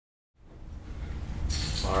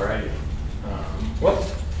Alrighty.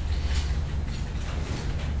 Whoops.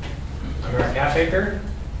 I'm Eric Halfacre.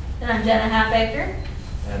 And I'm Jenna Halfacre.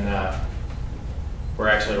 And we're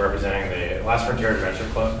actually representing the Last Frontier Adventure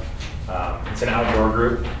Club. It's an outdoor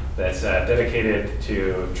group that's dedicated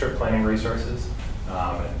to trip planning resources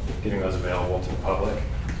and getting those available to the public.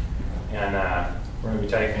 And we're going to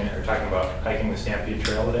be talking about hiking the Stampede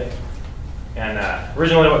Trail today. And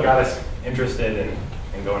originally what got us interested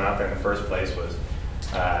in going out there in the first place was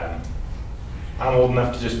I'm old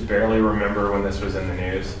enough to just barely remember when this was in the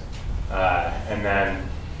news. And then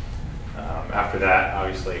after that,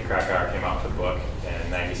 obviously, Krakauer came out with a book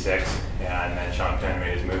in '96, and then Sean Penn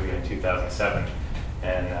made his movie in 2007.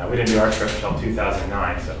 And we didn't do our trip until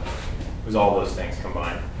 2009, so it was all those things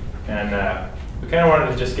combined. And we kind of wanted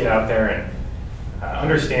to just get out there and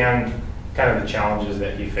understand kind of the challenges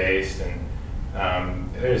that he faced. And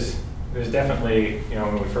there's definitely,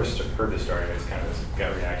 when we first heard the story, there's kind of this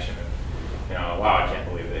gut reaction of, wow, I can't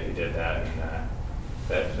believe that he did that, and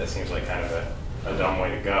that seems like kind of a dumb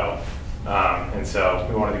way to go. And so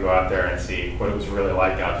we wanted to go out there and see what it was really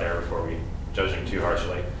like out there before we judged him too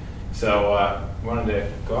harshly. So we wanted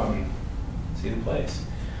to go out and see the place.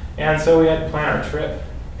 And so we had to plan our trip.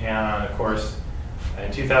 And of course,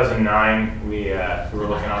 in 2009, we were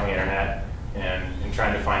looking on the internet and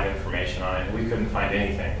trying to find information on it. And we couldn't find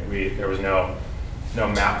anything. There was no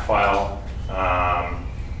map file.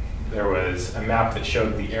 There was a map that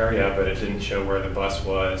showed the area, but it didn't show where the bus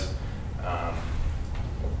was.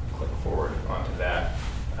 Click forward onto that.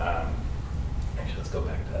 Actually, let's go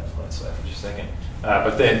back to that slide for just a second.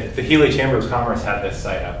 But the Healy Chamber of Commerce had this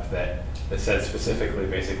site up that said specifically,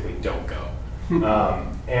 basically, don't go.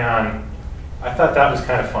 And I thought that was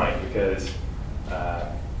kind of funny because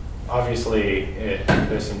obviously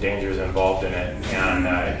there's some dangers involved in it, and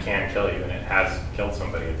it can kill you, and it has killed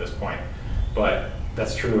somebody at this point. But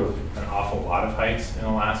that's true of an awful lot of hikes in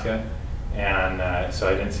Alaska, and so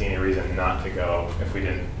I didn't see any reason not to go if we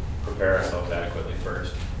didn't prepare ourselves adequately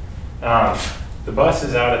first. The bus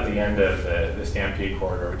is out at the end of the Stampede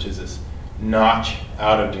Corridor, which is this notch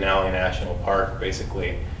out of Denali National Park,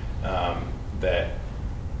 basically, that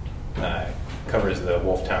covers the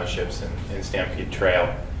Wolf Townships and Stampede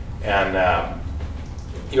Trail. And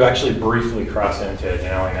you actually briefly cross into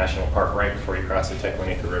Denali National Park right before you cross the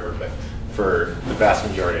Tekwanika River, but for the vast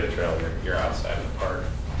majority of the trail, you're outside of the park.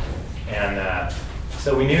 And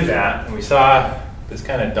so we knew that, and we saw this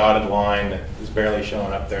kind of dotted line that was barely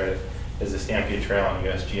showing up there as the Stampede Trail on the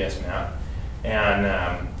USGS map.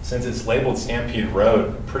 And since it's labeled Stampede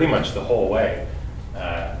Road pretty much the whole way,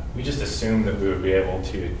 we just assumed that we would be able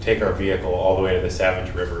to take our vehicle all the way to the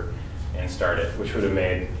Savage River and start it, which would have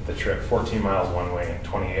made the trip 14 miles one way and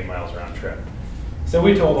 28 miles round trip. So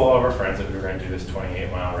we told all of our friends that we were going to do this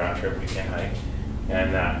 28-mile round trip weekend hike,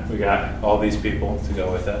 and we got all these people to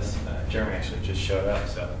go with us. Jeremy actually just showed up,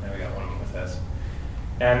 so now we got one of them with us.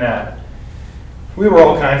 And we were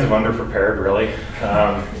all kinds of underprepared, really.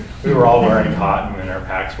 We were all wearing cotton, and our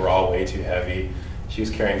packs were all way too heavy. She was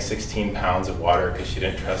carrying 16 pounds of water because she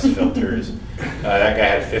didn't trust filters. That guy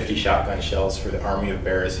had 50 shotgun shells for the army of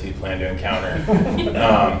bears he planned to encounter.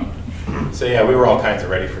 So yeah, we were all kinds of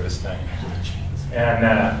ready for this thing.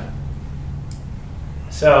 And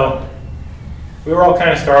so we were all kind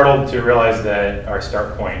of startled to realize that our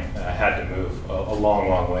start point had to move a long,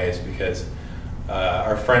 long ways because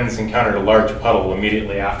our friends encountered a large puddle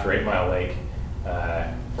immediately after 8 Mile Lake,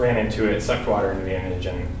 ran into it, sucked water into the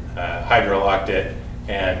engine, hydrolocked it,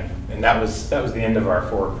 and that was the end of our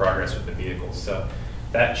forward progress with the vehicles. So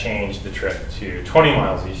that changed the trip to 20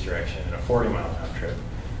 miles each direction and a 40-mile round trip.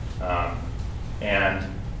 And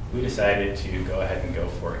we decided to go ahead and go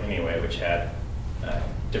for it anyway, which had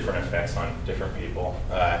different effects on different people.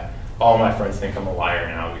 All my friends think I'm a liar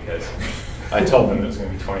now because I told them it was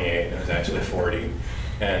going to be 28 and it was actually 40.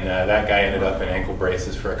 And that guy ended up in ankle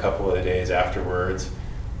braces for a couple of days afterwards.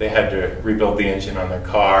 They had to rebuild the engine on their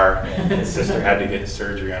car, and his sister had to get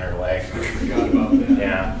surgery on her leg. I forgot about that.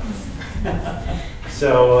 Yeah.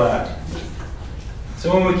 So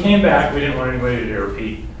when we came back, we didn't want anybody to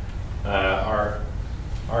repeat our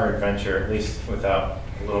adventure, at least without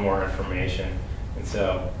a little more information. And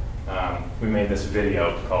so we made this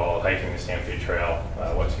video called Hiking the Stampede Trail,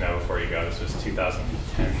 What to Know Before You Go. This was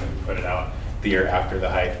 2010 when we put it out, the year after the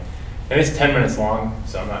hike. And it's 10 minutes long,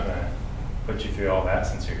 so I'm not going to put you through all that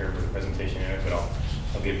since you're here for the presentation unit, but I'll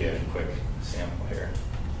give you a quick sample here.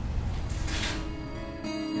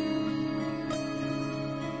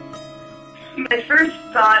 My first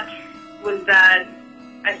thought was that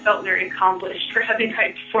I felt very accomplished for having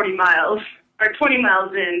hiked 40 miles, or 20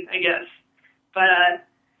 miles in, I guess. But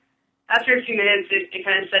after a few minutes, it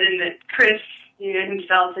kind of set in that Chris,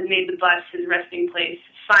 himself had made the bus his resting place,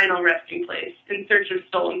 his final resting place, in search of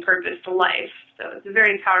stolen purpose to life. So it's a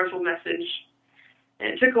very powerful message.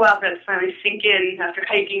 And it took a while for that to finally sink in after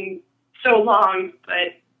hiking so long,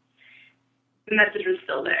 but the message was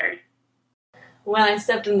still there. When I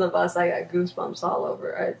stepped in the bus, I got goosebumps all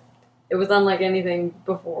over. It was unlike anything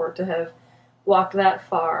before to have walked that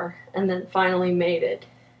far and then finally made it.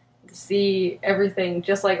 To see everything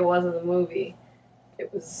just like it was in the movie,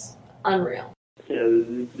 it was unreal. Yeah,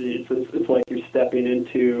 it's like you're stepping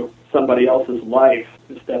into somebody else's life,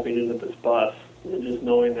 stepping into this bus, and just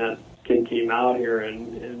knowing that kid came out here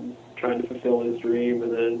and trying to fulfill his dream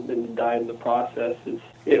and then died in the process.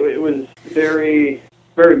 It was very,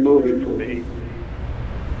 very moving for me.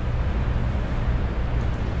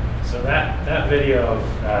 So that video,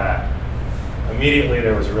 immediately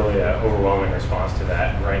there was really an overwhelming response to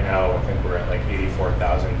that. Right now, I think we're at like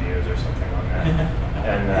 84,000 views or something on that.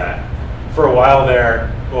 And for a while there,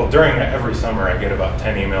 well, during every summer, I get about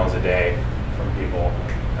 10 emails a day from people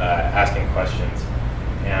asking questions.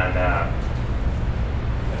 And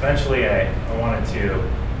eventually I wanted to,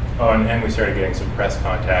 and we started getting some press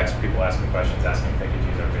contacts, people asking questions, asking if they could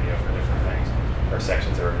use our video for different things, or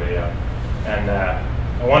sections of our video. And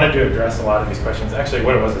I wanted to address a lot of these questions. Actually,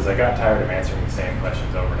 what it was is I got tired of answering the same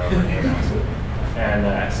questions over and over in emails.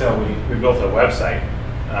 And so we built a website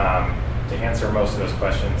to answer most of those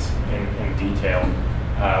questions in detail.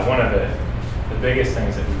 One of the biggest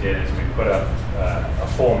things that we did is we put up a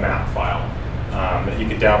full map file that you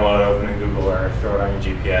could download, open in Google Earth, throw it on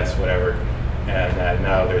your GPS, whatever. And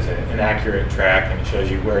now there's an accurate track, and it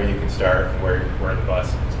shows you where you can start and where the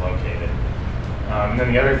bus is located. And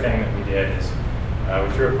then the other thing that we did is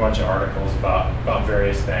we threw a bunch of articles about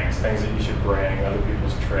various things that you should bring, other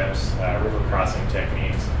people's trips, river crossing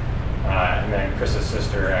techniques. And then Chris's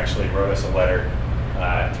sister actually wrote us a letter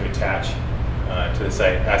to attach to the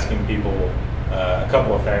site, asking people a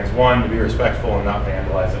couple of things. One, to be respectful and not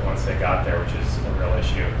vandalize it once they got there, which is a real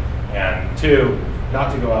issue. And two,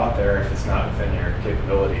 not to go out there if it's not within your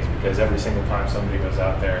capabilities, because every single time somebody goes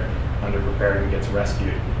out there underprepared and gets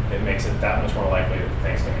rescued, it makes it that much more likely that the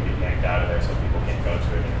thing's going to get yanked out of there, so people can't go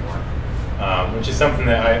to it anymore. Which is something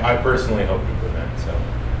that I personally hope to prevent, so we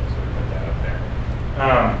put that up there.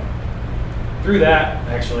 Through that,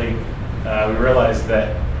 actually, we realized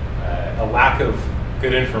that a lack of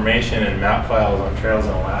good information and map files on trails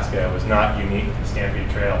in Alaska was not unique to Stampede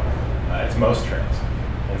Trail. It's most trails.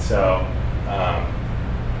 And so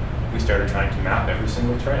we started trying to map every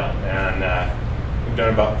single trail. And we've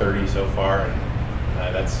done about 30 so far,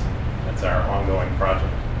 and that's our ongoing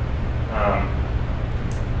project.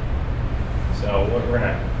 So we're going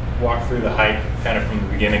to walk through the hike kind of from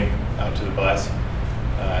the beginning out to the bus.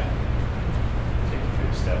 Take you through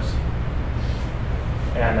the steps.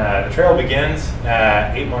 And the trail begins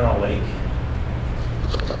at 8 Mile Lake.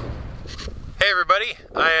 Hey everybody,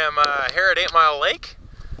 I am here at 8 Mile Lake,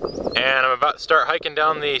 and I'm about to start hiking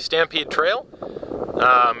down the Stampede Trail.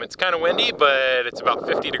 It's kind of windy, but it's about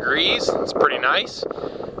 50 degrees. It's pretty nice.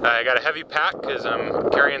 I got a heavy pack because I'm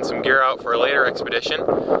carrying some gear out for a later expedition,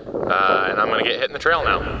 and I'm going to get hitting the trail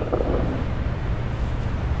now.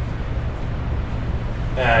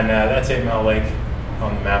 And that's 8 Mile Lake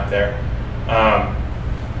on the map there.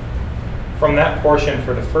 From that portion,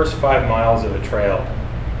 for the first 5 miles of the trail,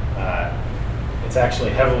 it's actually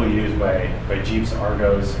heavily used by Jeeps,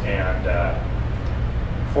 Argos, and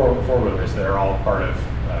four-wheelers that are all part of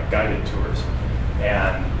guided tours.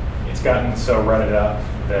 And it's gotten so rutted up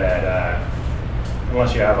that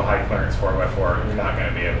unless you have a high clearance 4x4, you're not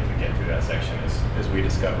going to be able to get through that section, as we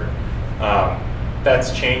discovered.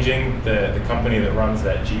 That's changing. The company that runs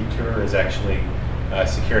that Jeep tour has actually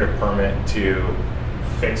secured a permit to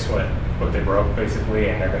fix what they broke, basically,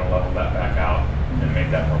 and they're going to level that back out and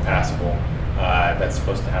make that more passable. That's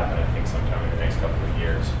supposed to happen, I think, sometime in the next couple of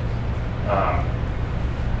years.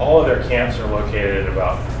 All of their camps are located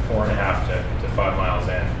about 4.5 to 5 miles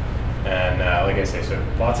in, and like I say, so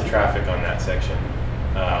lots of traffic on that section.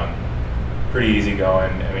 Pretty easy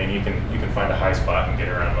going. I mean, you can find a high spot and get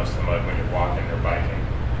around most of the mud when you're walking or biking.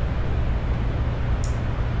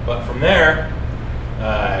 But from there,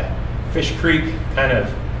 Fish Creek kind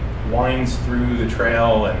of winds through the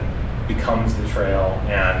trail and becomes the trail,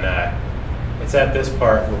 and it's at this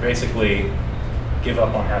part where basically give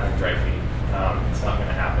up on having dry feet. It's not going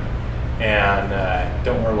to happen. And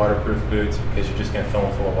don't wear waterproof boots, because you're just going to fill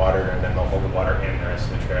them full of water, and then they'll hold the water in the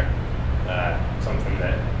rest of the trek. Something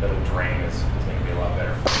that'll drain is going to be a lot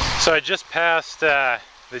better. So I just passed the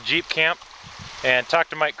Jeep camp and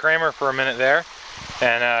talked to Mike Kramer for a minute there,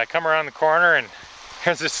 and come around the corner, and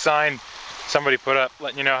Here's this sign somebody put up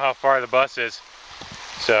letting you know how far the bus is.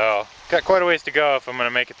 So, got quite a ways to go if I'm going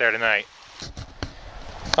to make it there tonight.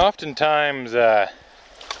 Oftentimes,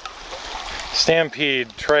 Stampede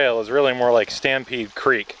Trail is really more like Stampede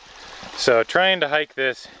Creek. So trying to hike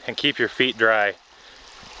this and keep your feet dry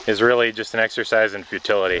is really just an exercise in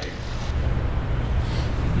futility.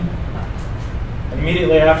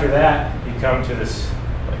 Immediately after that, you come to this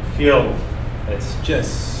field that's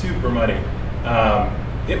just super muddy.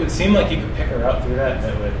 It would seem like you could pick a route through that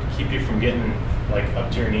that would keep you from getting like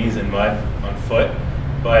up to your knees in mud on foot.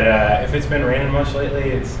 But if it's been raining much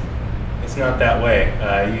lately, it's not that way.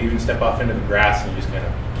 You even step off into the grass and you just kind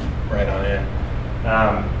of ride on in.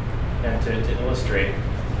 And to illustrate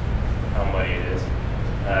how muddy it is,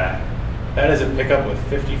 that is a pickup with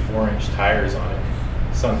 54-inch tires on it,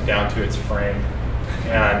 sunk down to its frame.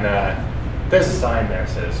 And there's a sign there that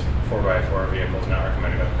says 4x4 vehicles not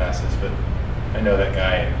recommended going past this, but I know that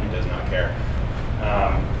guy and he does not care.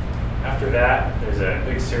 After that, there's a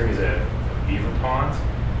big series of beaver ponds.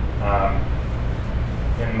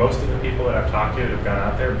 And most of the people that I've talked to that have gone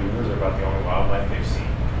out there, beavers are about the only wildlife they've seen.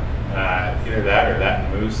 Either that or that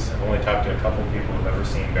and moose. I've only talked to a couple of people who've ever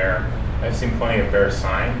seen bear. I've seen plenty of bear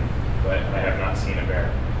sign, but I have not seen a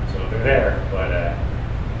bear. So they're there, but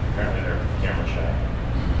apparently they're camera shy.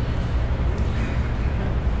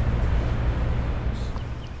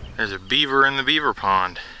 There's a beaver in the beaver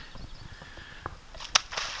pond.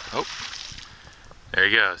 Oh, there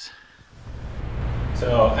he goes.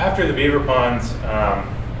 So after the beaver ponds,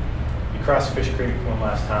 you cross Fish Creek one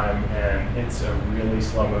last time, and it's a really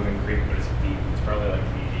slow-moving creek, but it's deep. It's probably like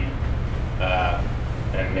knee deep,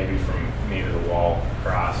 and maybe from me to the wall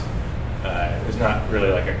across. There's not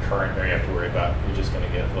really like a current there you have to worry about. You're just going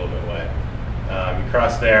to get a little bit wet. You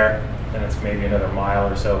cross there, and it's maybe another mile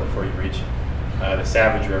or so before you reach the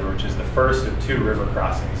Savage River, which is the first of 2 river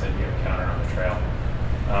crossings that you encounter on the trail.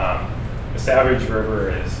 The Savage River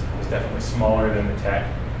is definitely smaller than the Tech.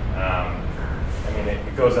 I mean,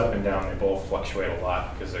 it goes up and down. They both fluctuate a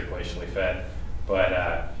lot because they're glacially fed,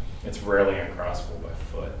 but it's rarely uncrossable by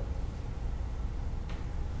foot.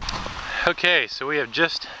 Okay, so we have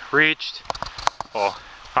just reached, well,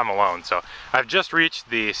 I'm alone, so I've just reached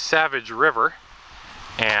the Savage River,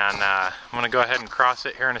 and I'm going to go ahead and cross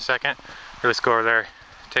it here in a second. Let's go over there,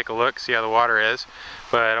 take a look, see how the water is,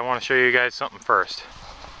 but I want to show you guys something first.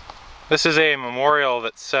 This is a memorial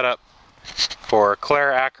that's set up for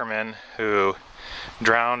Claire Ackerman, who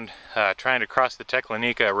drowned trying to cross the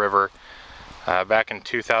Teclanica River back in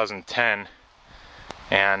 2010,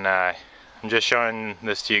 and I'm just showing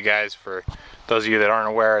this to you guys for those of you that aren't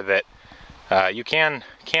aware that you can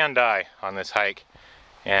die on this hike,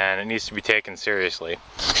 and it needs to be taken seriously.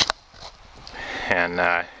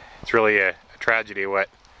 And it's really a tragedy what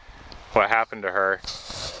happened to her.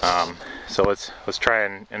 So let's try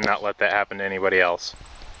and not let that happen to anybody else.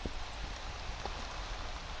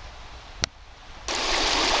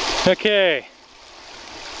 Okay,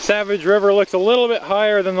 Savage River looks a little bit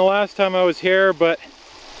higher than the last time I was here, but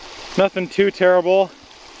nothing too terrible.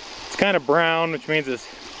 It's kind of brown, which means it's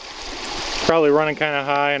probably running kind of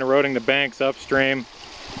high and eroding the banks upstream.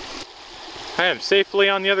 I am safely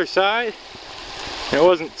on the other side. It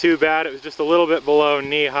wasn't too bad, it was just a little bit below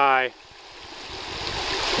knee high.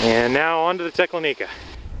 And now on to the Teclanica.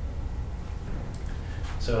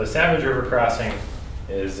 So the Savage River crossing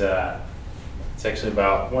is it's actually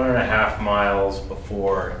about 1.5 miles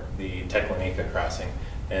before the Teclanica crossing,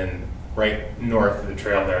 and right north of the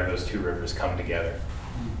trail there, those 2 rivers come together.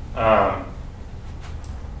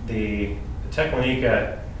 The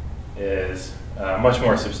Teclanica is a much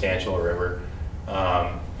more substantial river.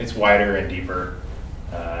 It's wider and deeper,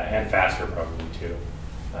 and faster probably too.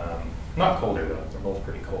 Not colder though, they're both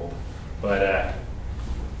pretty cold. But,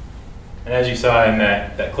 and as you saw in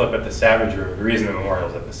that clip at the Savage River, the reason the memorial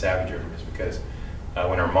is at the Savage River is because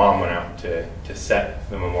when her mom went out to set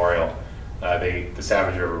the memorial, the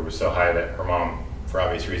Savage River was so high that her mom, for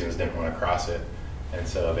obvious reasons, didn't want to cross it. And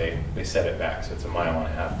so they set it back, so it's 1.5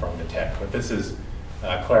 miles from the Tech. But this is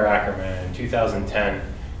Claire Ackerman. In 2010,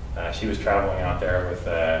 she was traveling out there with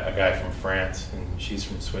a guy from France, and she's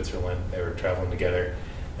from Switzerland. They were traveling together,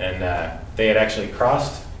 and they had actually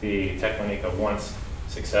crossed the Teclanica once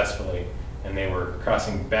successfully, and they were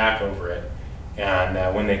crossing back over it.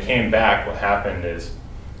 And when they came back, what happened is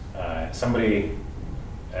somebody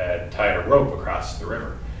tied a rope across the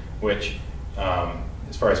river, which,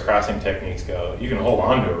 as far as crossing techniques go, you can hold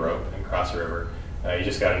on to a rope and cross a river. You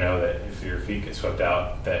just got to know that if your feet get swept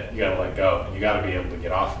out, that you got to let go, and you got to be able to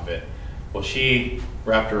get off of it. Well, she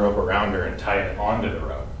wrapped a rope around her and tied it onto the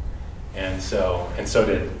rope, and so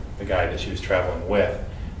did the guy that she was traveling with.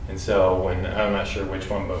 And so when, I'm not sure which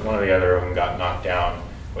one, but one of the other of them got knocked down,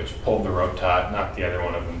 which pulled the rope taut, knocked the other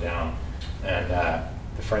one of them down. And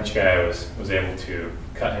the French guy was able to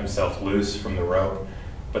cut himself loose from the rope,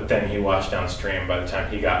 but then he washed downstream. By the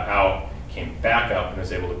time he got out, came back up and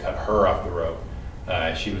was able to cut her off the rope.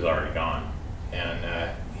 She was already gone.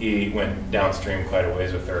 And he went downstream quite a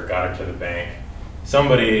ways with her, got her to the bank.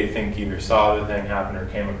 Somebody, I think, either saw the thing happen or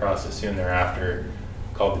came across it soon thereafter,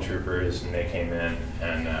 called the troopers, and they came in,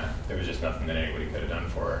 and there was just nothing that anybody could have done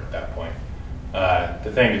for her at that point.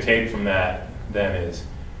 The thing to take from that then is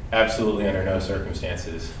absolutely under no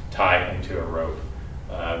circumstances tie into a rope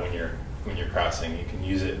when you're crossing. You can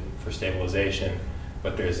use it for stabilization,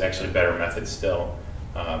 but there's actually better methods still.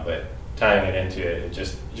 But tying it into it, it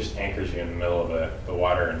just anchors you in the middle of the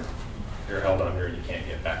water, and you're held under and you can't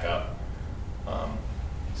get back up.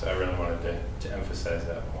 So I really wanted to emphasize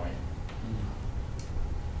that point.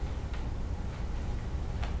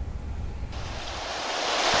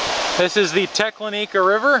 This is the Teklanika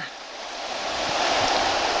River,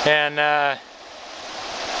 and it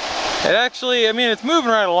actually, I mean, it's moving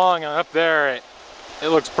right along, and up there it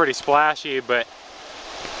looks pretty splashy, but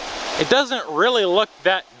it doesn't really look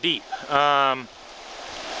that deep. I'm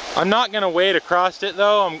not going to wade across it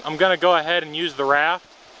though. I'm going to go ahead and use the raft.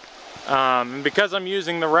 And because I'm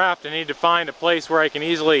using the raft, I need to find a place where I can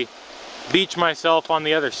easily beach myself on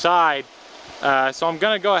the other side. So I'm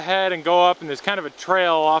going to go ahead and go up, and there's kind of a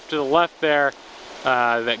trail off to the left there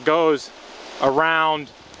that goes around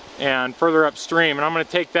and further upstream, and I'm going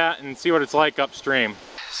to take that and see what it's like upstream.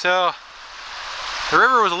 So the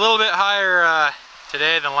river was a little bit higher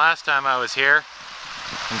today than last time I was here,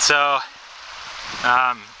 and so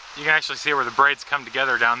you can actually see where the braids come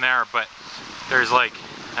together down there, but there's like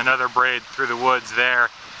another braid through the woods there,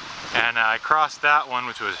 and I crossed that one,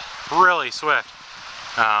 which was really swift.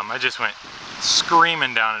 I just went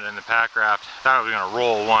screaming down it in the pack raft. Thought I was going to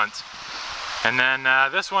roll once. And then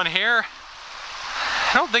this one here,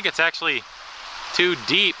 I don't think it's actually too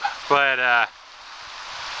deep, but I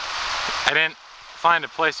didn't find a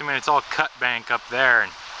place. I mean, it's all cut bank up there,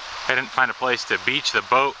 and I didn't find a place to beach the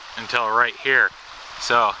boat until right here.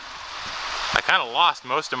 So I kind of lost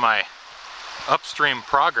most of my upstream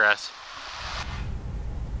progress.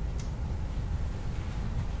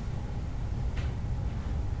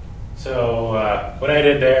 So what I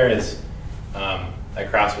did there is I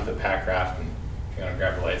crossed with the pack raft, and if you want to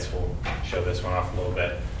grab the lights, we'll show this one off a little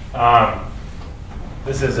bit.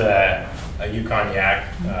 This is a Yukon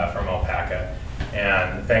yak from alpaca,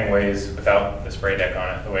 and the thing weighs, without the spray deck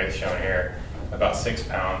on it, the way it's shown here, about 6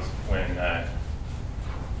 pounds when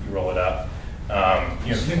you roll it up.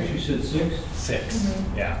 You said 6? 6,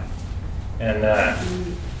 yeah. And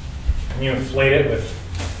you inflate it with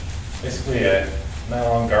basically a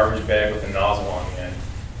nylon garbage bag with a nozzle on the end,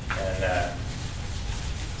 and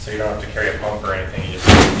so you don't have to carry a pump or anything. You just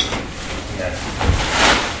and then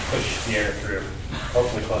push the air through,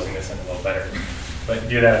 hopefully closing this in a little better. But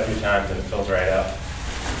do that a few times and it fills right up.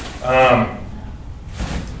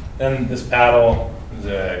 Then this paddle is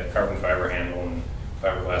a carbon fiber handle and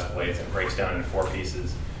fiberglass plates, and it breaks down into 4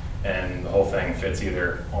 pieces, and the whole thing fits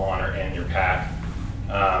either on or in your pack.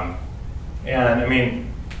 And I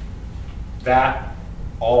mean,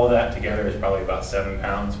 all of that together is probably about 7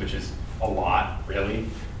 pounds, which is a lot, really,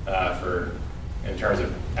 in terms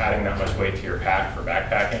of adding that much weight to your pack for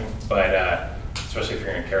backpacking. But especially if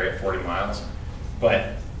you're going to carry it 40 miles.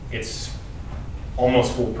 But it's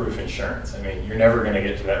almost foolproof insurance. I mean, you're never going to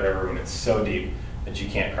get to that river when it's so deep that you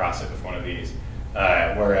can't cross it with one of these.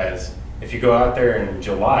 Whereas if you go out there in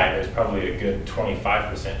July, there's probably a good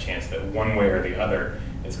 25% chance that one way or the other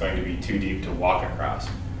it's going to be too deep to walk across.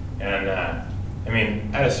 And I mean,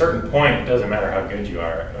 at a certain point, it doesn't matter how good you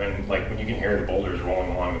are. I mean, like when you can hear the boulders rolling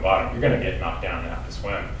along the bottom, you're going to get knocked down and have to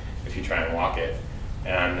swim if you try and walk it.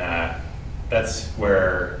 And that's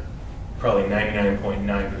where probably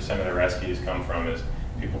 99.9% of the rescues come from, is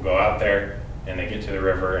people go out there and they get to the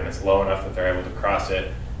river and it's low enough that they're able to cross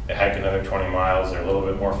it. They hike another 20 miles, they're a little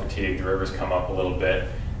bit more fatigued, the river's come up a little bit,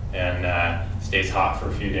 and stays hot for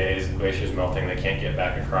a few days, the glacier's melting, they can't get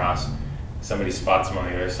back across. Somebody spots them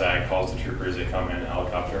on the other side, calls the troopers, they come in,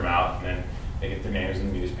 helicopter them out, and then they get their names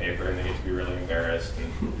in the newspaper and they get to be really embarrassed.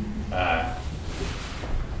 And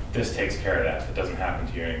this takes care of that. It doesn't happen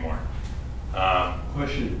to you anymore.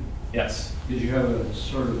 Question. Yes? Did you have a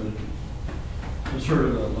sort of a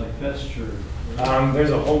life vest, or?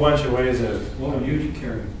 There's a whole bunch of ways of... What would you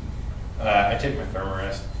carry? I take my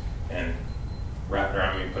thermarest and wrap it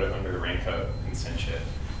around me, put it under the raincoat, and cinch it,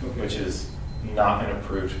 which is not an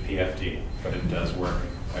approved PFD, but it does work.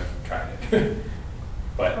 I've tried it.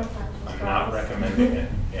 but I'm not recommending it.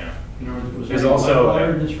 Yeah. Was There's there also white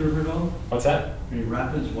water in this river at all? What's that? Any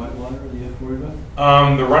rapids, white water that you have to worry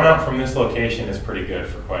about? The run out from this location is pretty good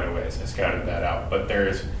for quite a ways. I scouted that out, but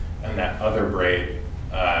there's on that other braid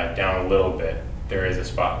down a little bit. There is a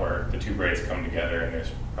spot where the two braids come together, and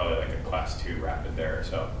there's probably like a class 2 rapid there or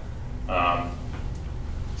so.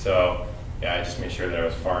 So yeah, I just made sure that I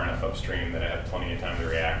was far enough upstream that I had plenty of time to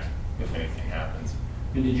react if anything happens.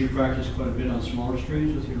 And did you practice quite a bit on smaller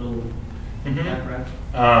streams with your little back raft?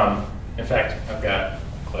 In fact, I've got a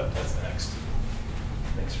clip. That's the next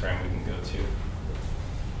frame we can go to.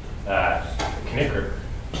 The Knik River,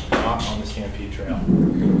 not on the Stampede Trail,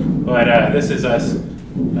 but this is us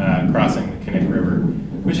crossing the Knik River,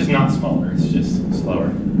 which is not smaller. It's just slower.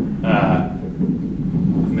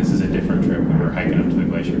 And this is a different trip. We were hiking up to the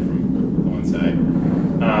glacier from one side,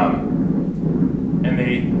 and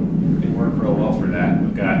they work real well for that.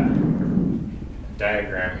 We've got a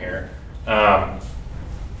diagram here.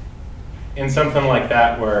 In something like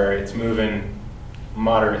that where it's moving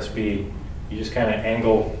moderate speed, you just kind of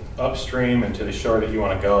angle upstream and to the shore that you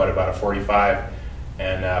want to go at about a 45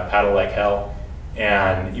 and paddle like hell.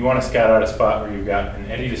 And you want to scout out a spot where you've got an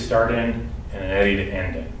eddy to start in and an eddy to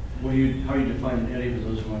end in. How you define an eddy for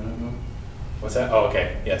those who might not know? What's that? Oh,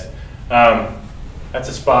 okay, yes. That's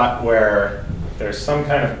a spot where there's some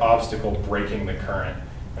kind of obstacle breaking the current,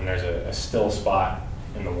 and there's a still spot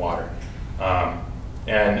in the water.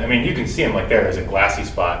 And I mean, you can see them like there's a glassy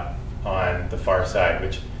spot on the far side,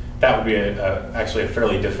 which that would be actually a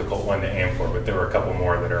fairly difficult one to aim for, but there were a couple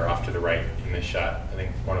more that are off to the right in this shot. I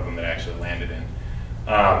think one of them that actually landed in.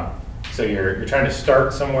 So you're trying to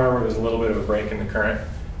start somewhere where there's a little bit of a break in the current,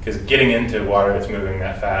 because getting into water that's moving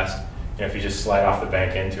that fast, if you just slide off the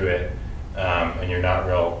bank into it and you're not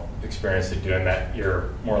real experienced at doing that, you're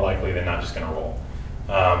more likely than not just going to roll.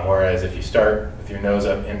 Whereas if you start with your nose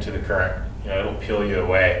up into the current, it'll peel you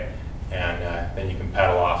away, and then you can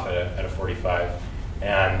paddle off at a 45.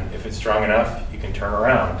 And if it's strong enough, you can turn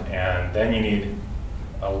around, and then you need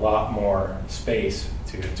a lot more space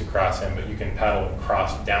to cross in, but you can paddle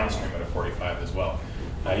across downstream at a 45 as well.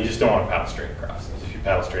 You just don't want to paddle straight across. If you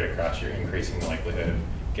paddle straight across, you're increasing the likelihood of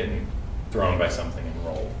getting thrown by something and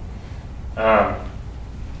rolled.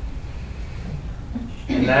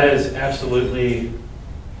 And that is absolutely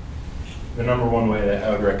the #1 way that I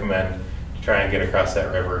would recommend to try and get across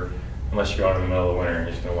that river, unless you're going in the middle of the winter and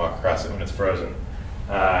you're just going to walk across it when it's frozen.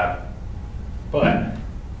 But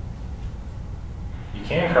you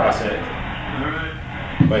can cross it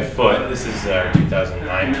by foot. This is our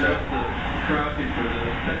 2009 trip.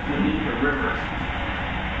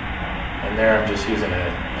 And there I'm just using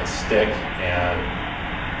a stick and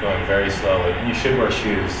going very slowly. And you should wear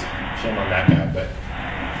shoes. Shame on that guy, but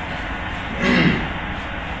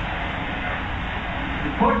You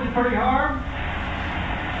pushing pretty hard?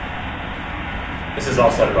 this is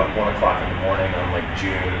all set about 1 o'clock in the morning on like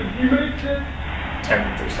June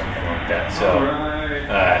 10th or something like that. So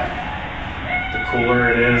the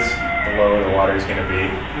cooler it is, the lower the water is going to be.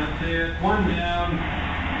 That's it. 1 down.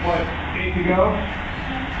 What, 8 to go?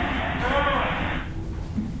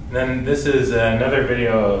 And then this is another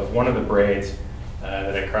video of one of the braids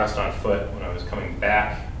that I crossed on foot when I was coming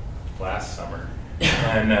back last summer.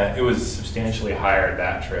 And it was substantially higher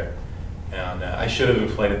that trip. And I should have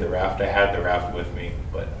inflated the raft. I had the raft with me,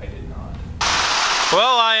 but I did not.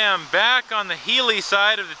 Well, I am back on the Healy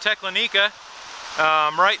side of the Teklenika,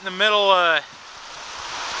 right in the middle of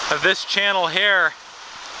this channel here.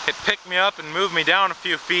 It picked me up and moved me down a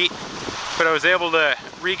few feet, but I was able to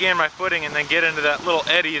regain my footing and then get into that little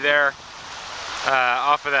eddy there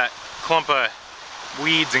off of that clump of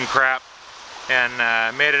weeds and crap, and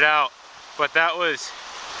made it out. But that was,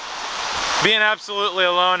 being absolutely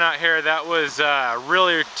alone out here, that was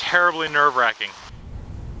really terribly nerve-wracking.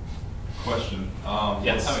 Question.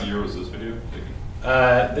 Yes. What time of year was this video taken?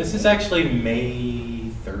 This is actually May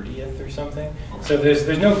 30th or something. Okay. So there's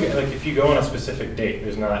no, like, if you go on a specific date,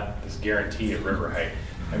 there's not this guarantee of river height.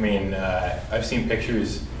 I mean, I've seen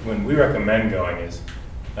pictures, when we recommend going is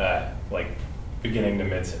like beginning to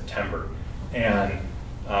mid-September. And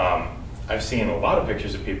I've seen a lot of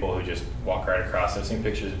pictures of people who just walk right across. I've seen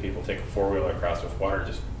pictures of people take a four-wheeler across with water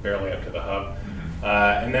just barely up to the hub.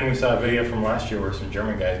 And then we saw a video from last year where some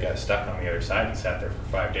German guys got stuck on the other side and sat there for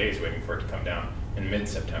 5 days waiting for it to come down in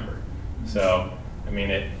mid-September. So, I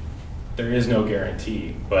mean, there is no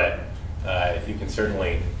guarantee, but you can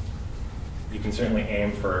certainly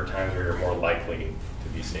aim for times where you're more likely to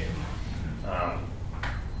be safe.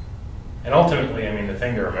 And ultimately, I mean, the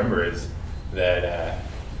thing to remember is that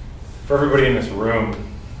for everybody in this room,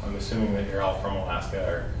 I'm assuming that you're all from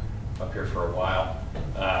Alaska up here for a while.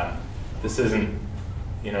 This isn't,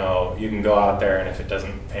 you know, you can go out there and if it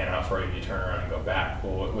doesn't pan out for you, you turn around and go back.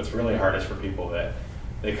 Well, what's really hard is for people that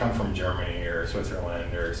they come from Germany or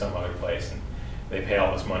Switzerland or some other place and they pay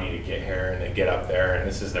all this money to get here and they get up there and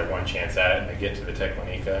this is their one chance at it and they get to the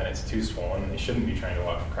Teklenika and it's too swollen and they shouldn't be trying to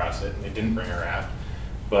walk across it and they didn't bring a raft.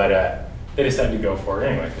 But they decided to go for it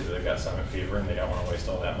anyway because they've got stomach fever and they don't want to waste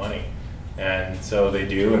all that money. And so they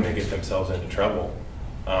do and they get themselves into trouble.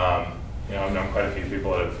 You know, I've known quite a few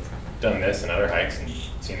people that have done this and other hikes and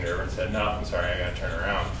seen the river and said, no, I'm sorry, I got to turn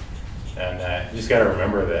around. And you just got to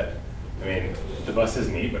remember that, I mean, the bus is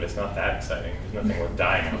neat, but it's not that exciting. There's nothing worth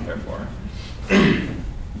dying out there for.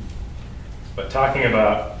 But talking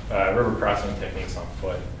about river crossing techniques on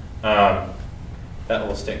foot, that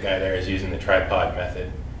little stick guy there is using the tripod method.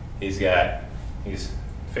 He's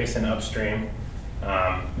facing upstream,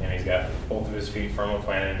 and he's got both of his feet firmly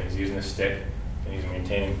planted, and he's using a stick, and he's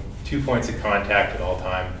maintaining 2 points of contact at all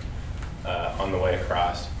time on the way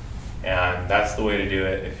across. And that's the way to do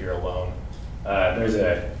it if you're alone. There's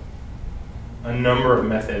a number of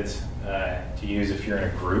methods to use if you're in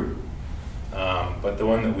a group, but the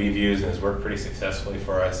one that we've used and has worked pretty successfully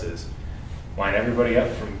for us is line everybody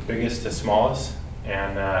up from biggest to smallest,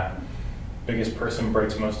 and biggest person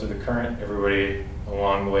breaks most of the current. Everybody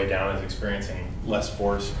along the way down is experiencing less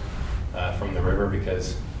force from the river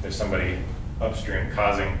because there's somebody upstream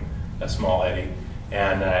causing a small eddy.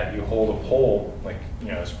 And you hold a pole, like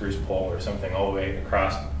a spruce pole or something, all the way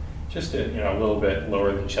across, just at, a little bit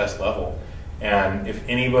lower than chest level. And if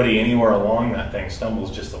anybody anywhere along that thing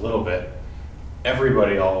stumbles just a little bit,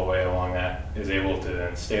 everybody all the way along that is able to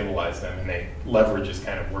then stabilize them, and leverage is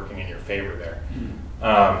kind of working in your favor there.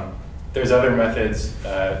 There's other methods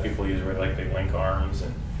people use where they link arms,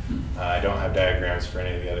 and I don't have diagrams for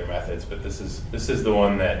any of the other methods, but this is the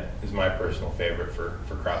one that is my personal favorite for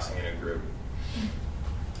crossing in a group.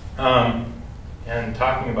 And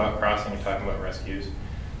talking about crossing and talking about rescues,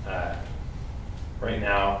 right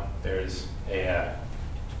now there's a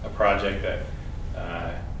project that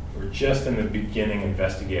we're just in the beginning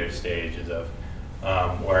investigative stages of,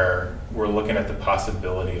 where we're looking at the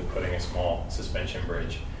possibility of putting a small suspension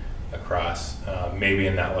bridge across, maybe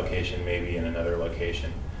in that location, maybe in another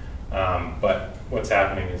location. But what's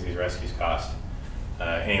happening is these rescues cost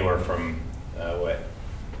anywhere from what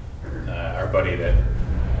our buddy that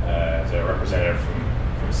is a representative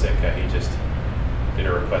from Sitka, he just did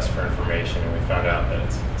a request for information, and we found out that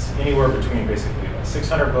it's anywhere between basically like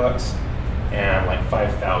 $600 and like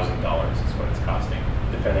 $5,000 is what it's costing,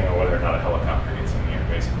 depending on whether or not a helicopter gets in the air,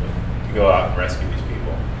 basically, to go out and rescue these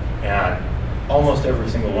people. And almost every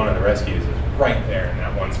single one of the rescues is right there in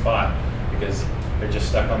that one spot because they're just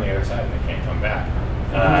stuck on the other side and they can't come back.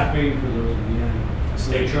 Who's paying for those again?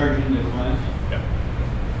 State. They're charging the clients? Yep.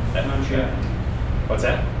 Not yet. What's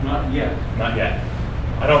that? Not yet. Not yet.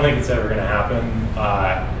 I don't think it's ever going to happen.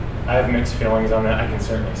 I have mixed feelings on that. I can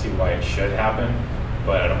certainly see why it should happen,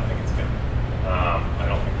 but I don't think it's going to. I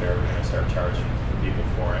don't think they're ever going to start charging people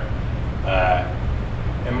for it.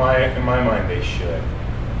 In my mind, they should,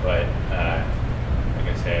 but like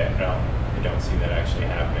I say, I don't see that actually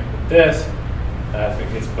happening. But this, if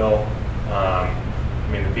it gets built, I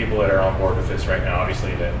mean, the people that are on board with this right now,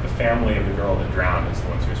 obviously the family of the girl that drowned is the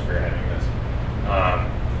ones who are spearheading this.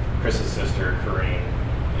 Chris's sister, Corrine,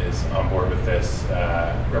 is on board with this.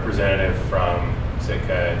 Representative from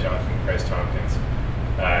Sitka, Jonathan Christ-Tompkins,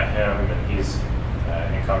 him, and he's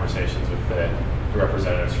in conversations with the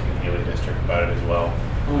representatives from the Healy district about it as well.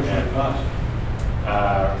 How much does it cost?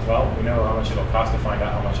 Well, we know how much it'll cost to find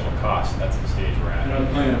out how much it'll cost. That's the stage we're at. Are you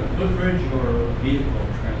playing a footbridge or a vehicle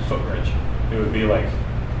transport? Footbridge. It would be like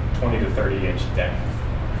 20 to 30 inch deck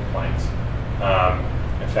planks.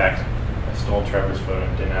 In fact, I stole Trevor's photo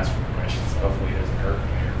and didn't ask for permission, so hopefully it doesn't hurt me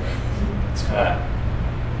here.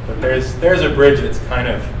 But there's a bridge that's kind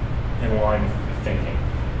of in line with the thinking.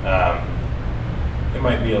 It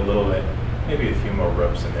might be a little bit, maybe a few more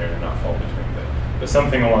ropes in there to not fall between, but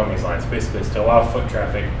something along these lines. Basically, it's to allow foot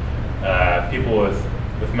traffic, people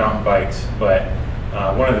with mountain bikes, but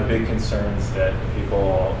one of the big concerns that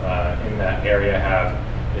people in that area have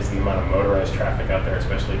is the amount of motorized traffic out there,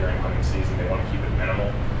 especially during hunting season. They want to keep it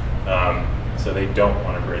minimal. So they don't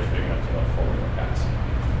want a bridge big enough to let four-wheeler pass.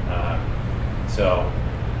 So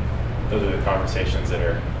those are the conversations that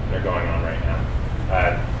are going on right now.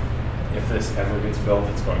 If this ever gets built,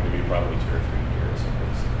 it's going to be probably 2 or 3 years.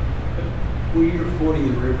 When you're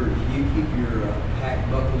fording the river, do you keep your pack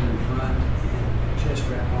buckled in front and chest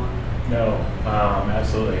strap on? No,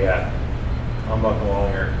 absolutely, yeah. Unbuckle all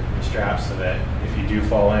your straps so that if you do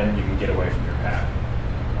fall in, you can get away from your pack.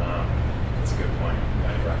 That's a good point.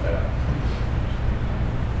 Glad you brought that up.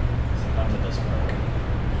 bus park.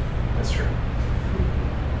 That's true.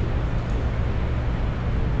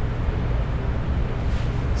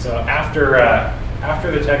 So after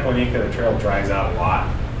the Teclanica, the trail dries out a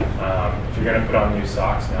lot. If you're going to put on new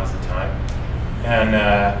socks, now's the time. And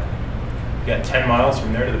you got 10 miles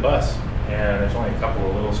from there to the bus, and there's only a couple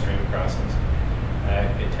of little stream crossings.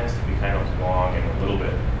 It tends to be kind of long and a little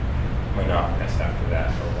bit monotonous after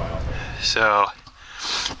that for a while. So,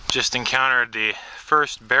 just encountered the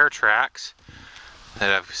first bear tracks that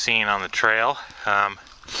I've seen on the trail.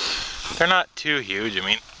 They're not too huge. I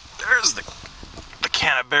mean, there's the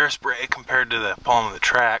can of bear spray compared to the palm of the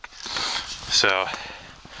track. So,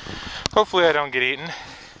 hopefully I don't get eaten.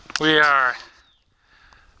 We are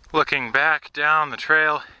looking back down the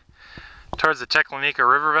trail towards the Teclanica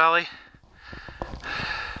River Valley.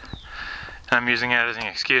 I'm using it as an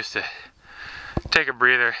excuse to take a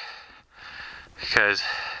breather because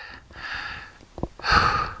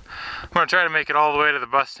I'm going to try to make it all the way to the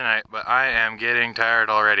bus tonight, but I am getting tired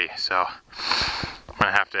already, so I'm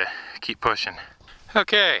going to have to keep pushing.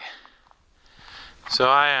 Okay, so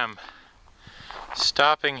I am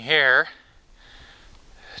stopping here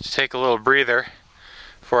to take a little breather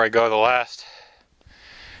before I go the last.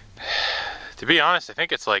 To be honest, I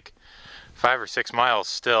think it's like 5 or 6 miles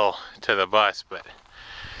still to the bus, but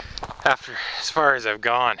after as far as I've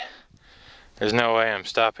gone, there's no way I'm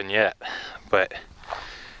stopping yet. But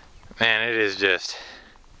man, it is just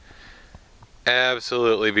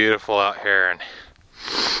absolutely beautiful out here, and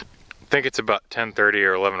I think it's about 10:30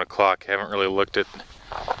 or 11 o'clock. I haven't really looked at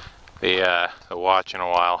the watch in a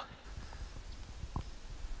while.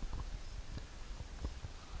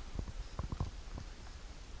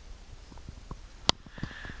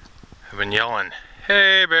 I've been yelling,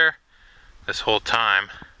 "Hey bear," this whole time,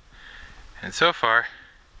 and so far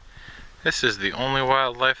this is the only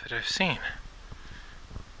wildlife that I've seen.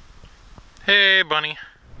 Hey bunny.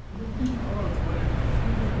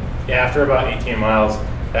 Yeah, after about 18 miles,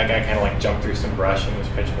 that guy kind of like jumped through some brush and it was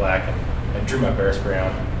pitch black, and I drew my bear spray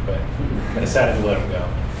on him, but I decided to let him go.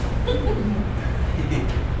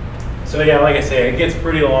 So yeah, like I say, it gets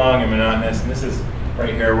pretty long and monotonous, and this is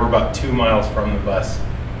right here. We're about 2 miles from the bus,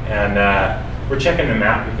 and we're checking the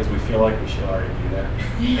map because we feel like we should already be there,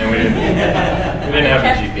 and we didn't have the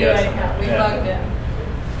GPS on that. We bugged him.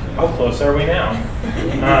 How close are we now?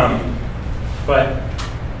 But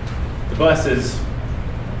the bus is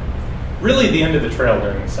really the end of the trail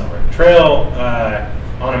during the summer. The trail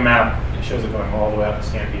on a map, it shows it going all the way up to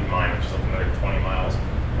Stampede Mine, which is like another 20 miles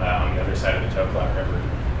on the other side of the Toclat River.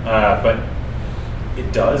 But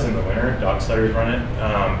it does in the winter. Dog sledders run it.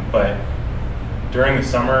 But during the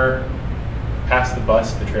summer, past the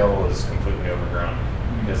bus, the trail is completely overgrown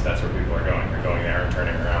because that's where people are going. They're going there and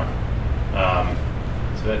turning around.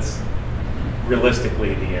 So that's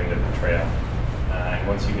realistically the end of the trail. And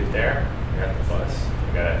once you get there, you're at the bus.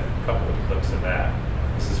 We got a couple of clips of that.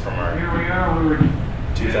 This is from our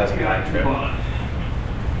 2009 trip.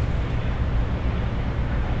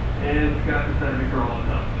 And it's got the center girl on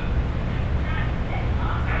top of it.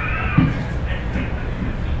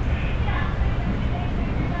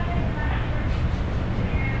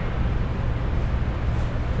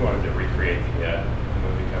 We wanted to recreate the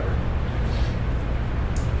movie cover.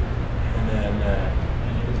 And then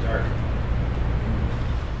it is dark.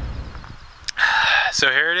 So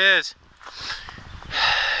here it is.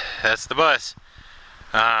 That's the bus.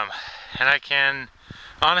 And I can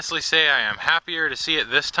honestly say I am happier to see it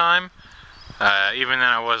this time, even than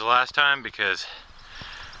I was last time, because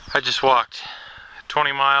I just walked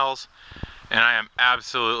 20 miles and I am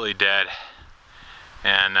absolutely dead,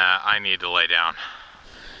 and I need to lay down.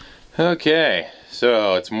 Okay,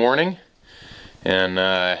 so it's morning, and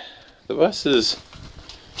the bus is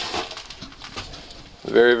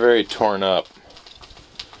very, very torn up.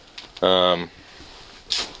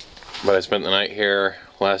 But I spent the night here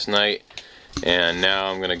last night, and now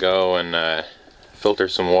I'm gonna go and filter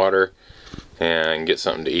some water and get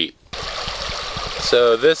something to eat.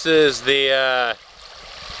 So this is the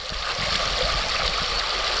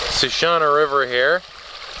Sushana River here,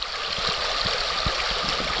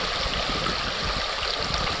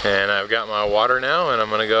 and I've got my water now, and I'm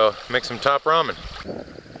gonna go make some top ramen.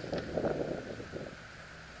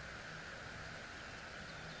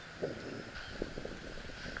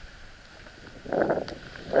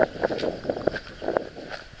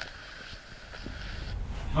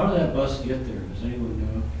 How did that bus get there? Does anyone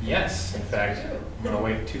know? Yes, in fact, I'm going to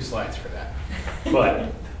wait 2 slides for that. But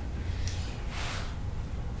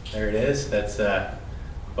there it is. That's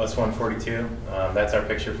bus 142. That's our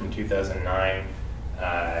picture from 2009.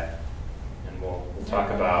 And we'll talk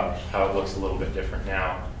about how it looks a little bit different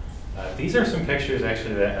now. These are some pictures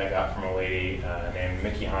actually that I got from a lady named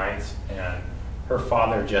Mickey Hines, and her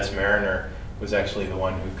father, Jess Mariner, was actually the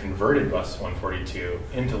one who converted Bus 142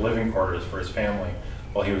 into living quarters for his family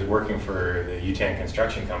while he was working for the Utan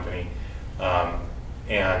Construction Company.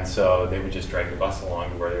 And so they would just drag the bus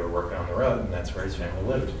along to where they were working on the road, and that's where his family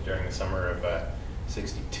lived during the summer of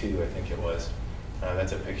 '62, I think it was.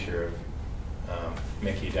 That's a picture of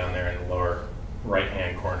Mickey down there in the lower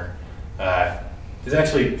right-hand corner. There's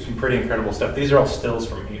actually some pretty incredible stuff. These are all stills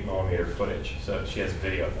from 8mm footage, so she has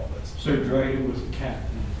video of all this. So dragged it with a cat,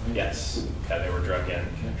 right? Yes, yeah, they were drug in.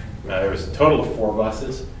 There was a total of 4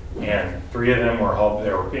 buses, and 3 of them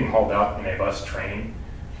were being hauled out in a bus train.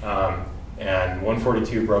 And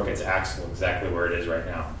 142 broke its axle exactly where it is right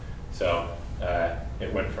now. So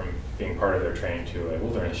it went from being part of their train to a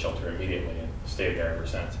wilderness shelter immediately and stayed there ever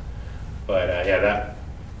since. But yeah,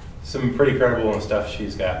 some pretty credible stuff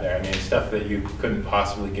she's got there. I mean, stuff that you couldn't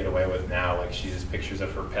possibly get away with now, like she has pictures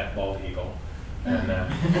of her pet bald eagle. And,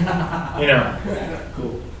 you know.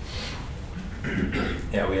 Cool.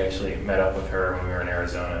 Yeah, we actually met up with her when we were in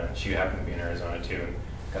Arizona. She happened to be in Arizona too, and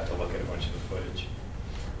got to look at a bunch of the footage.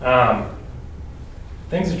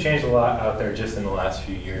 Things have changed a lot out there just in the last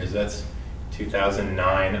few years. That's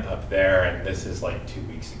 2009 up there, and this is like 2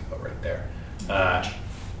 weeks ago right there.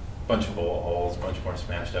 Bunch of bullet holes, bunch more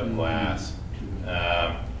smashed up glass.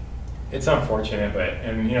 It's unfortunate,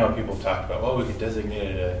 and you know, people talk about, well, we could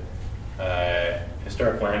designate it a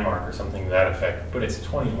historic landmark or something to that effect, but it's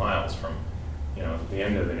 20 miles from, you know, the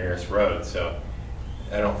end of the nearest road, so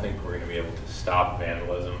I don't think we're going to be able to stop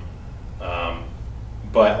vandalism.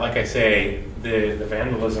 But like I say, the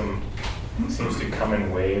vandalism seems to come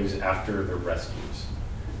in waves after the rescues,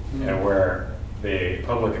 and where the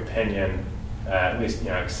public opinion, at least, you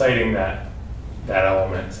know, exciting that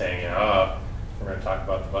element, saying, you know, oh, we're going to talk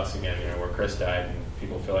about the bus again, you know, where Chris died, and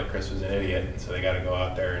people feel like Chris was an idiot, and so they got to go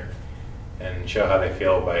out there and show how they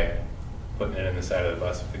feel by putting it in the side of the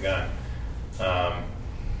bus with a gun.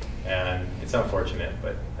 And it's unfortunate,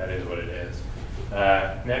 but that is what it is.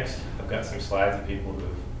 Next, I've got some slides of people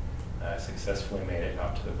who've successfully made it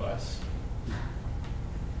out to the bus.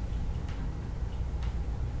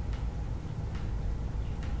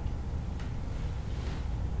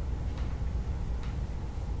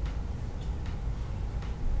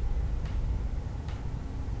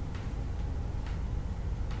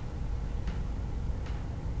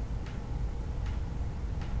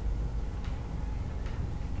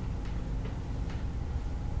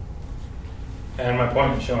 And my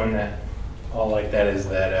point in showing that all like that is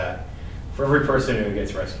that for every person who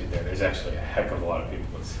gets rescued there's actually a heck of a lot of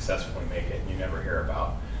people that successfully make it and you never hear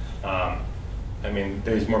about. I mean,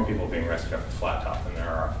 there's more people being rescued off the flat top than there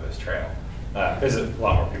are off this trail. There's a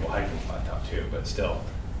lot more people hiking the flat top too, but still,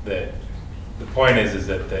 the point is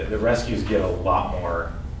that the rescues get a lot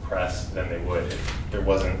more press than they would if there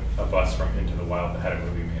wasn't a bus from Into the Wild that had a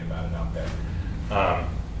movie made about it out there.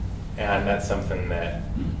 And that's something that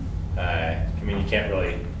I mean, you can't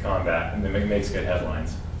really combat, and it makes good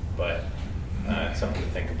headlines, but something to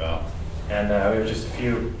think about. And we have just a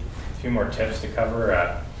few more tips to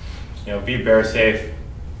cover. You know, be bear safe,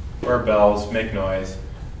 wear bells, make noise.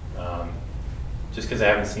 Just because I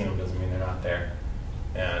haven't seen them doesn't mean they're not there.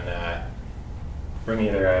 And bring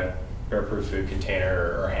either a bear-proof food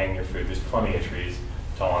container or hang your food. There's plenty of trees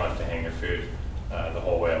tall enough to hang your food the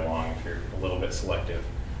whole way along if you're a little bit selective.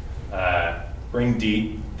 Bring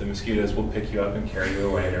DEET. The mosquitoes will pick you up and carry you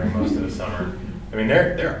away during most of the summer. I mean,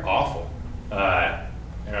 they're awful.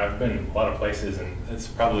 And I've been a lot of places, and it's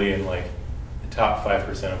probably in like the top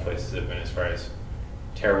 5% of places I've been as far as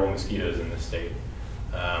terrible mosquitoes in this state.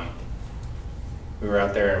 We were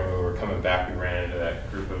out there, and when we were coming back, we ran into that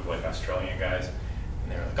group of like Australian guys,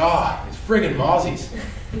 and they were like, "Oh, these friggin' mozzies!"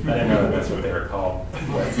 I didn't know that's what they were called.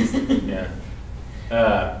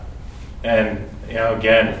 Yeah. And you know,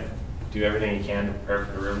 again, do everything you can to prepare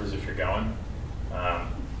for the rivers if you're going.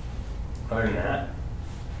 Other than that,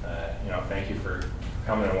 you know, thank you for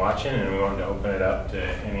coming and watching, and we wanted to open it up to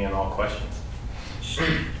any and all questions.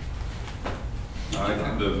 I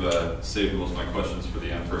kind of saved most of my questions for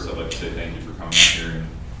the end. First, I'd like to say thank you for coming out here and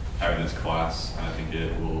having this class. I think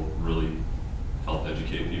it will really help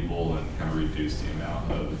educate people and kind of reduce the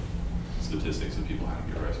amount of statistics of people having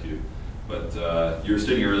to get rescued. But you were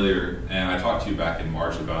stating earlier, and I talked to you back in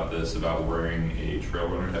March about this, about wearing a trail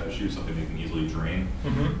runner type of shoe, something that can easily drain.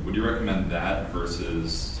 Mm-hmm. Would you recommend that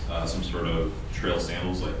versus some sort of trail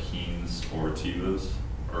sandals like Keens or Tevas?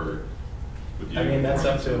 Or would you? I mean, that's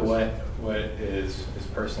up to what is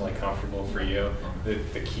personally comfortable for you.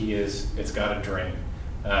 The key is it's got to drain.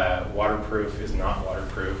 Waterproof is not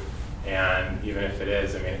waterproof. And even if it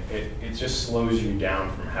is, I mean, it just slows you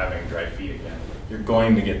down from having dry feet again. You're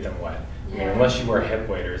going to get them wet. I mean, unless you wear hip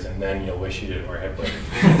waders, and then you'll wish you didn't wear hip waders.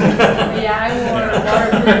 Yeah, I wore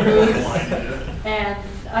waterproof boots, and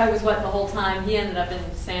I was wet the whole time. He ended up in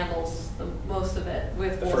sandals, most of it,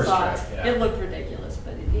 with wool socks. Trip, yeah. It looked ridiculous,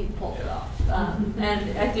 but he pulled it off.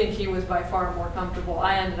 And I think he was by far more comfortable.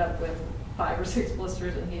 I ended up with 5 or 6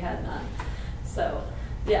 blisters, and he had none. So,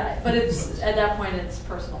 yeah, but it's at that point, it's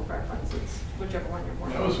personal preference. It's whichever one you're more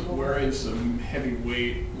I was comfortable wearing with. some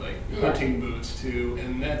heavyweight, like hunting boots too,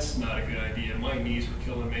 and that's not a good idea. My knees were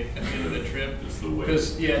killing me at the end of the trip. Just the weight.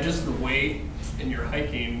 Because, yeah, just the weight and your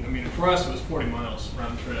hiking. I mean, for us, it was 40 miles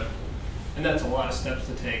round trip. And that's a lot of steps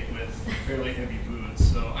to take with fairly heavy boots.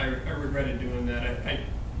 So I regretted doing that. I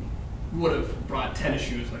would have brought tennis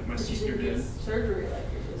shoes like my sister Did you did. get surgery like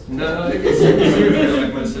your sister? No, I didn't get surgery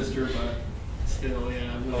like my sister, but still,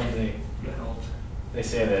 yeah, it would have helped. They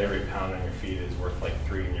say that every pound on your feet is worth like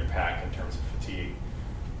 3 in your pack in terms of fatigue.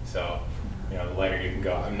 So, you know, the lighter you can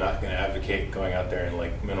go. I'm not going to advocate going out there and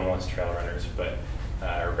like minimalist trail runners, but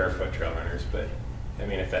or barefoot trail runners. But I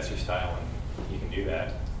mean, if that's your style and you can do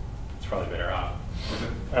that, it's probably better off.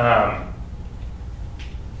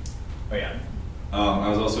 Oh yeah. I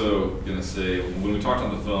was also going to say, when we talked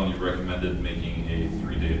on the phone, you recommended making a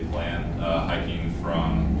 3-day plan, hiking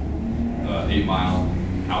from 8 Mile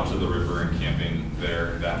out to the river and camping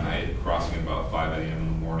there that night, crossing at about 5 a.m. in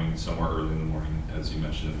the morning, somewhere early in the morning. As you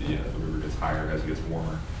mentioned, the river gets higher as it gets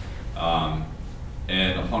warmer.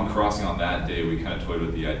 And upon crossing on that day, we kind of toyed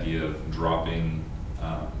with the idea of dropping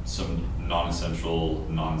some non-essential,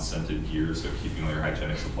 non-scented gear, so keeping all your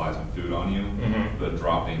hygienic supplies and food on you, but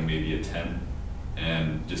dropping maybe a tent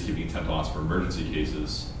and just keeping a tent on us for emergency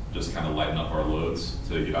cases, just kind of lighten up our loads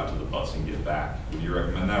to get out to the bus and get back. Would you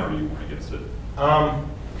recommend that, or are you more against it?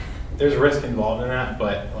 There's risk involved in that,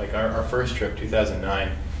 but like our first trip,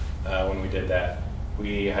 2009, when we did that,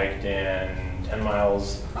 we hiked in 10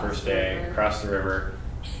 miles the first day, crossed the river,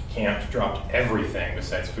 camped, dropped everything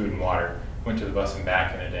besides food and water, went to the bus and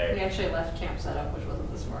back in a day. We actually left camp set up, which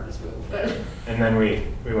wasn't the smartest move, but. And then we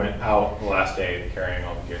went out the last day carrying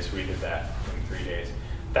all the gear, so we did that in 3 days.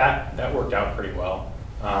 That worked out pretty well.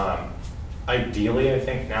 Ideally, I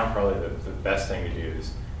think now probably the best thing to do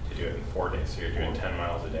is to do it in 4 days, so you're doing 10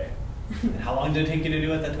 miles a day. How long did it take you to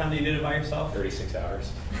do it that time that you did it by yourself? 36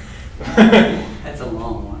 hours. That's a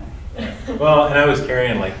long way. Well, and I was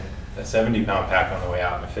carrying like a 70-pound pack on the way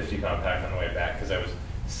out and a 50-pound pack on the way back because I was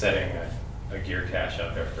setting a gear cache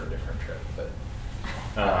out there for a different trip. But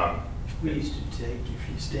We used to take, if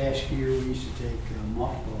you stash gear, we used to take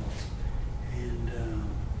mothballs and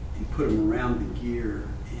put them around the gear.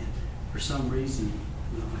 And for some reason,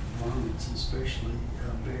 like varmints, especially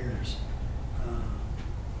bears,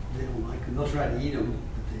 they don't like them. They'll try to eat them,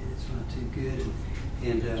 but it's not too good.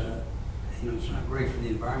 And it's not great for the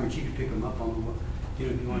environment. You can pick them up on the,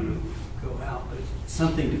 if you want to go out, but it's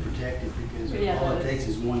something to protect it because all it takes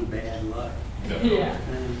is one bad luck. Yeah.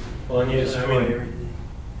 Well, and destroy everything.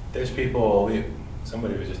 There's people.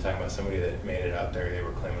 Somebody was just talking about somebody that made it out there. They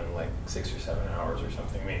were claiming like 6 or 7 hours or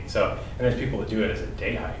something. I mean, so and there's people that do it as a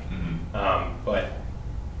day hike. But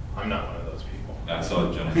I'm not one of those people. I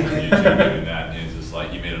saw a gentleman on YouTube doing that, and it's just like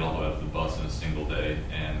he made it all the way up to the bus in a single day,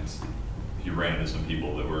 and he ran into some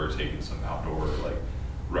people that were taking some outdoor like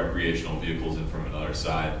recreational vehicles in from another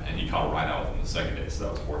side, and he caught a ride out within the second day, so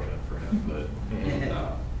that was fortunate for him.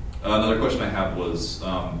 But another question I had was,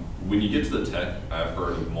 when you get to the tech, I've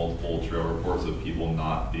heard of multiple trail reports of people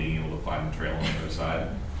not being able to find the trail on the other side.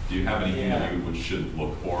 Do you have anything that you should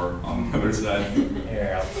look for on the other side?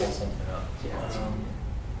 Here, I'll pull something up.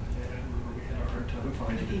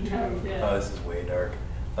 Oh, this is way dark.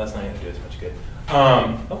 That's not going to do as much good.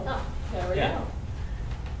 There we go.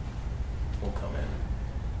 We'll come in.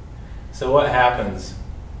 So what happens,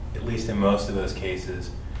 at least in most of those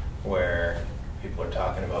cases where people are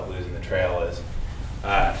talking about losing the trail, is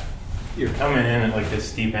you're coming in at like this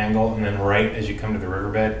steep angle, and then right as you come to the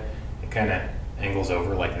riverbed, it kind of angles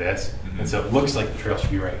over like this, and so it looks like the trail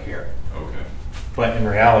should be right here. Okay. But in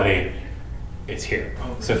reality, it's here.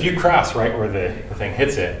 So if you cross right where the thing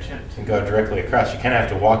hits it and go directly across, you kind of have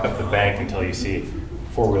to walk up the bank until you see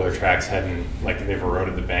four-wheeler tracks heading, like they've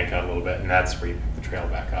eroded the bank out a little bit, and that's where you pick the trail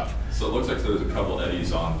back up. So it looks like there's a couple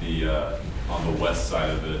eddies on the west side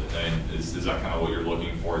of it, and is that kind of what you're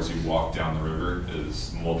looking for as you walk down the river?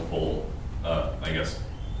 Is multiple, I guess,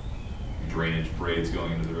 drainage braids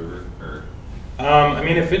going into the river, or? I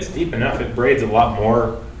mean, if it's deep enough, it braids a lot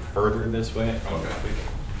more further this way. Okay. If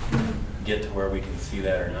we can get to where we can see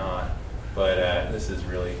that or not, but this is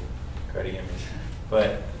really cruddy image.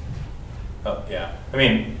 But Oh, yeah. I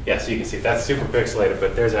mean, yeah, so you can see that's super pixelated,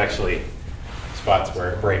 but there's actually spots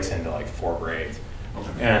where it breaks into like 4 grades.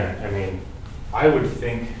 And I mean, I would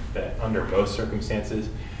think that under most circumstances,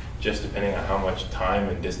 just depending on how much time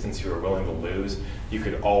and distance you are willing to lose, you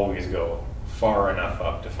could always go far enough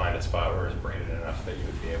up to find a spot where it's braided enough that you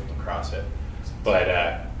would be able to cross it. But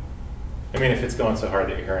I mean, if it's going so hard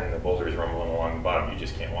that you're hearing the boulders rumbling along the bottom, you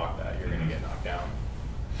just can't walk that. You're going to get knocked down.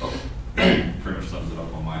 Okay. Pretty much sums it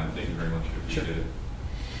up on mine. Thank you very much. I appreciate it.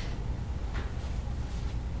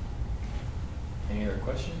 Any other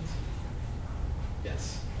questions?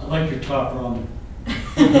 Yes. I like your top ramen.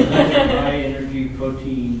 High energy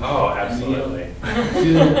protein. Oh, absolutely.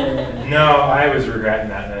 Meal. No, I was regretting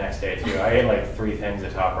that the next day too. I ate like 3 things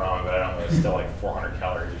of top ramen, but I don't know, it's still like 400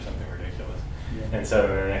 calories or something ridiculous. Yeah. And so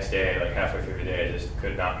the next day, like halfway through the day, I just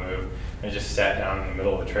could not move. I just sat down in the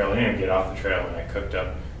middle of the trail. I didn't even get off the trail, and I cooked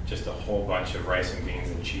up just a whole bunch of rice and beans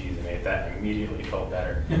and cheese and ate that and immediately felt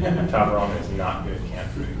better. Top ramen is not good canned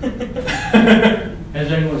food.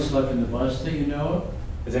 Has anyone slept in the bus that you know of?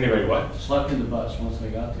 Has anybody what? Slept in the bus once they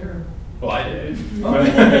got there? Well, I did. Oh.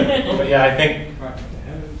 But yeah, I think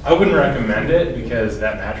I wouldn't recommend it because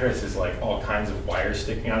that mattress is like all kinds of wires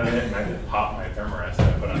sticking out of it, and I had to pop my thermarest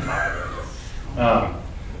that I put on top of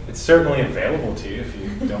it. It's certainly available to you if you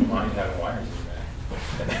don't mind having wires in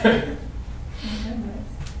there.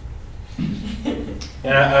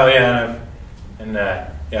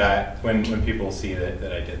 Yeah, when people see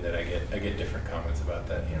that I did that, I get different comments about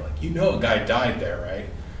that. You know, like, a guy died there, right?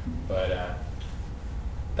 But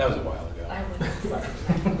that was a while ago. I would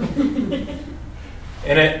have.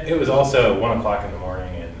 And it was also 1 o'clock in the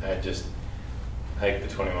morning, and I just hiked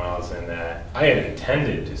the 20 miles, and I had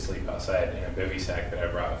intended to sleep outside in a bivy sack that I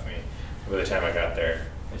brought with me. By the time I got there,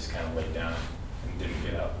 I just kind of laid down and didn't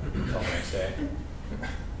get up until the next day.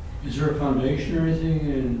 Is there a foundation or anything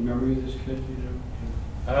in memory of this kid, you know?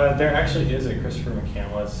 There actually is a Christopher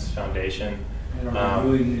McCandless Foundation. And are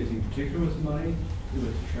you doing anything particular with money, with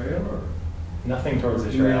the trail, or? Nothing towards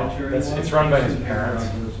the trail. It's run by his parents.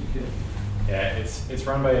 Yeah, it's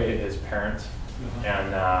run by his parents,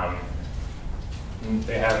 and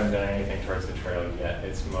they haven't done anything towards the trail yet.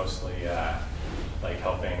 It's mostly like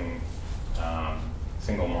helping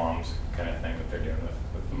single moms kind of thing that they're doing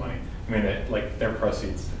with the money. I mean, like their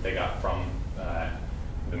proceeds that they got from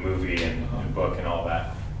the movie and book and all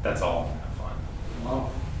that, that's all kind of fun. Wow.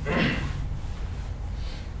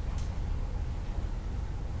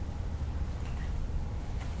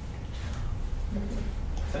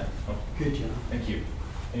 That's it. Oh, Good job. thank you.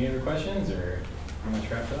 Any other questions, or pretty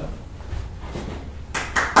much wrapped up?